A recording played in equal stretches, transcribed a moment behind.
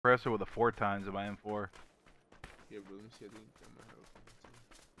suppressor with a 4 times in my M4. Yeah, bro, let me see. I think that might help.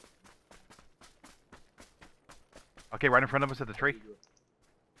 Okay, right in front of us at the tree.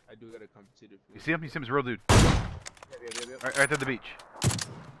 I do got a compensator for You see him? You see him? He's a real dude. Yep. Right at the beach.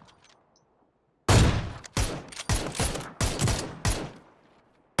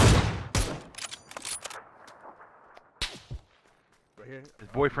 Right here. His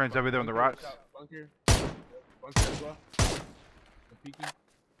boyfriend's over there on the rocks. Bunker. Bunker as well. I'm peeking.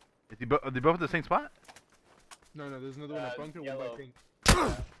 Is he are they both at the same spot? No, there's another one at bunker, yellow. one by pink.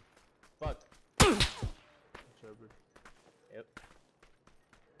 Fuck. Trevor. Yep.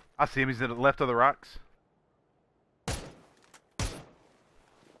 I see him. He's to the left of the rocks.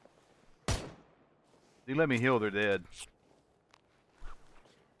 You let me heal, they're dead.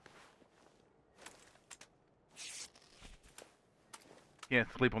 Can't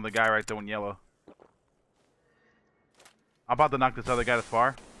sleep on the guy right there in yellow. I'm about to knock this other guy to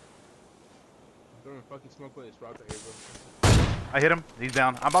spar. Don't even fucking smoke with this rock right here, bro. I hit him. He's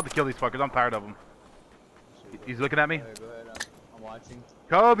down. I'm about to kill these fuckers. I'm tired of them. He's looking at me. Go ahead. I'm watching.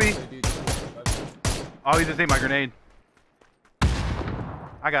 Kobe! Hey, dude, Oh, he just ate my grenade.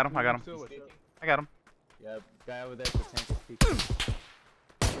 I got him. I got him. Still, I got him. yeah, guy over there at the tank is peeking.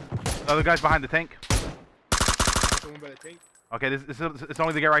 The other guy's behind the tank. the one by the tank. Okay, it's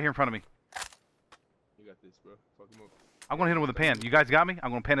only the guy right here in front of me. You got this, bro. Fuck him up. I'm gonna hit him with a pan. You guys got me?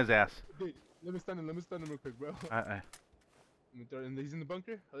 I'm gonna pan his ass. Dude, let me stun him real quick, bro. Let me throw him. He's in the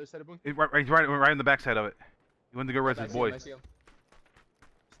bunker? Other side of the bunker? He's right in the backside of it. He went to go res I his see boy. him, I see him.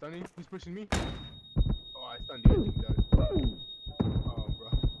 Stunning? He's pushing me. Oh, I stunned you. I think he got it. Oh, bro.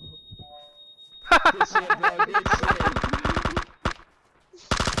 Good shit, bro. Good shit.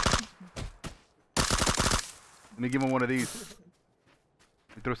 Let me give him one of these.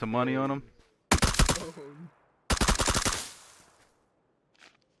 Let me throw some money on him. Oh.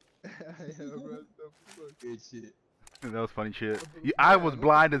 Yeah, bro. Good shit. That was funny shit. I was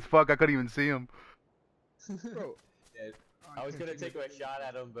blind as fuck. I couldn't even see him. Bro. Yeah, I was gonna take a shot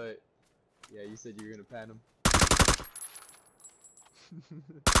at him, but yeah, you said you were gonna pan him. I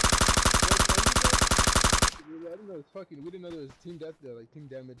didn't know it was fucking. We didn't know there was team death there, like team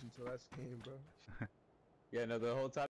damage until last game, bro. Yeah, no, the whole time.